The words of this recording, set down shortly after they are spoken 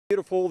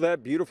Beautiful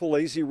that beautiful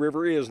lazy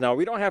river is. Now,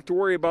 we don't have to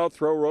worry about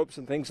throw ropes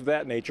and things of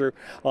that nature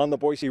on the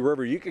Boise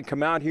River. You can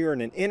come out here in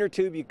an inner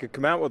tube, you can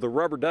come out with a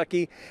rubber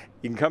ducky,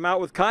 you can come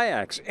out with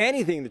kayaks,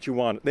 anything that you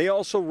want. They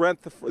also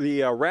rent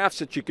the rafts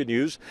that you can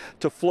use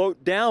to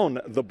float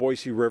down the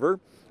Boise River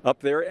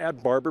up there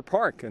at Barber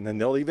Park, and then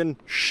they'll even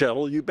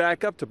shuttle you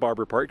back up to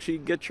Barber Park so you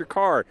can get your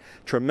car.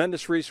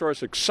 Tremendous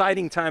resource,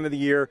 exciting time of the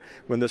year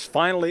when this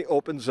finally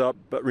opens up,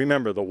 but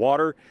remember, the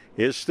water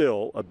is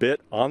still a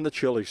bit on the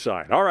chilly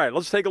side. All right,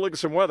 let's take a look at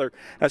some weather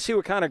and see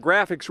what kind of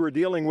graphics we're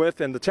dealing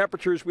with and the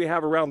temperatures we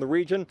have around the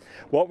region.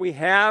 What we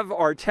have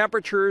are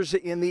temperatures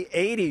in the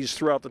 80s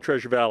throughout the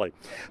Treasure Valley.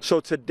 So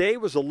today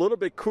was a little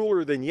bit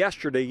cooler than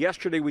yesterday.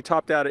 Yesterday we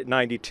topped out at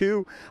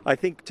 92. I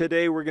think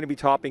today we're going to be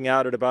topping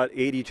out at about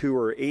 82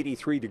 or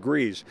 83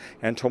 degrees,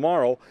 and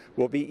tomorrow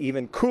will be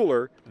even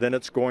cooler than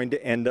it's going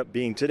to end up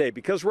being today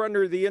because we're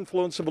under the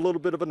influence of a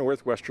little bit of a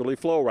northwesterly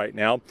flow right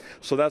now,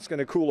 so that's going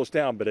to cool us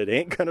down, but it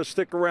ain't going to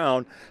stick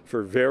around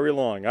for very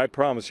long. I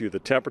promise you the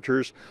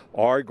temperatures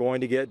are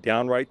going to get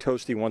downright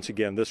toasty once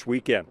again this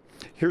weekend.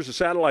 Here's the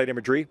satellite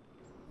imagery.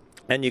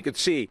 And you can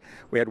see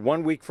we had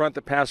one weak front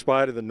that passed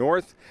by to the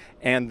north,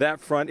 and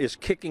that front is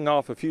kicking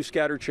off a few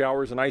scattered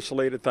showers and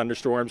isolated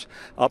thunderstorms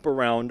up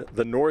around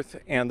the north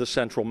and the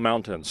central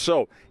mountains.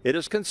 So it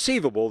is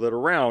conceivable that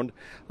around,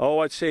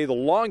 I'd say the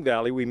Long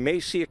Valley, we may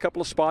see a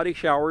couple of spotty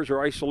showers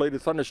or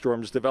isolated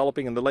thunderstorms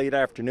developing in the late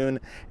afternoon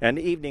and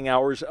evening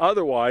hours.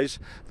 Otherwise,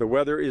 the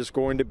weather is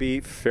going to be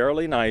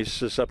fairly nice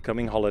this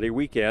upcoming holiday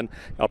weekend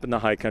up in the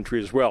high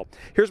country as well.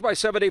 Here's my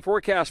 7-day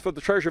forecast for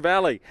the Treasure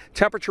Valley.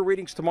 Temperature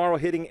readings tomorrow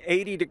hitting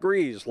 80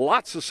 degrees.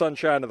 Lots of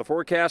sunshine in the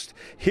forecast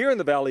here in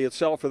the valley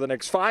itself for the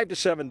next 5 to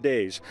 7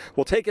 days.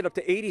 We'll take it up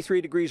to 83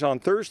 degrees on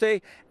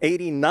Thursday,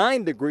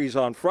 89 degrees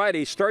on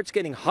Friday. Starts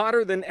getting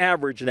hotter than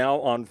average now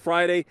on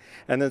Friday,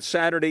 and then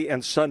Saturday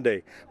and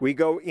Sunday we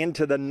go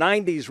into the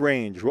 90s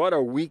range. What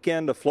a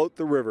weekend to float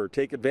the river.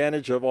 Take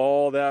advantage of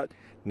all that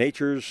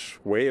nature's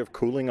way of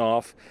cooling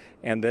off,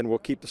 and then we'll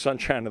keep the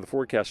sunshine in the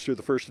forecast through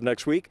the first of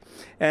next week.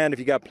 And if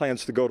you got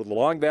plans to go to the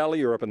Long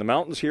Valley or up in the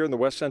mountains here in the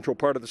west central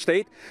part of the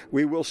state,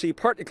 we will see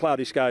partly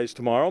cloudy skies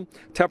tomorrow.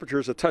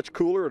 Temperatures a touch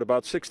cooler at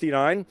about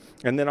 69,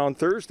 and then on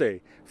Thursday,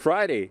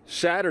 Friday,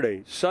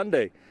 Saturday,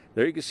 Sunday,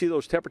 there you can see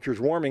those temperatures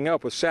warming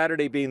up, with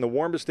Saturday being the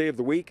warmest day of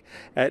the week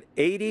at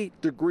 80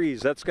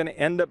 degrees. That's going to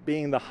end up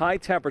being the high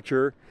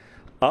temperature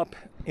up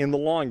in the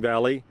Long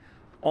Valley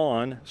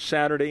on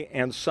Saturday,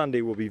 and Sunday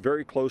will be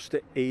very close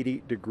to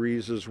 80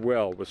 degrees as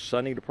well, with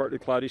sunny to partly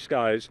cloudy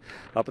skies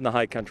up in the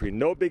high country.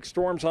 No big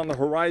storms on the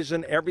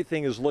horizon.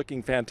 Everything is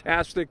looking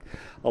fantastic.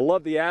 I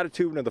love the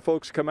attitude of the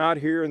folks who come out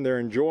here and they're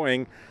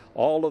enjoying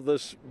all of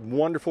this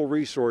wonderful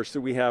resource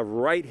that we have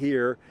right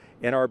here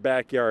in our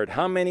backyard.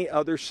 How many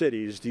other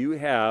cities do you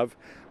have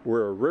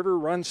where a river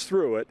runs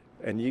through it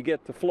and you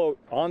get to float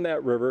on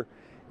that river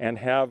and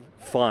have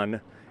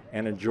fun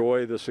and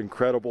enjoy this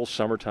incredible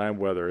summertime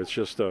weather? It's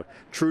just a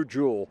true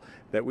jewel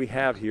that we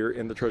have here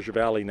in the Treasure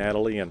Valley,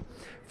 Natalie. And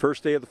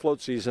first day of the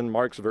float season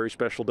marks a very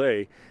special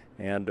day.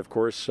 And of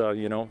course,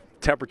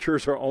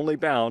 temperatures are only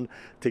bound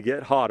to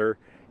get hotter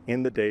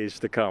in the days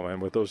to come.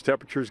 And with those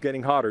temperatures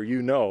getting hotter,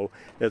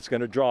 it's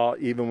going to draw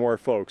even more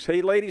folks.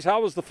 Hey, ladies,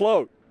 how was the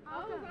float?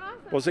 Oh, it was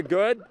awesome. Was it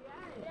good?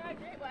 Yeah,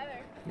 great weather.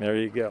 There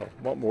you go.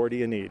 What more do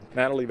you need?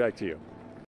 Natalie, back to you.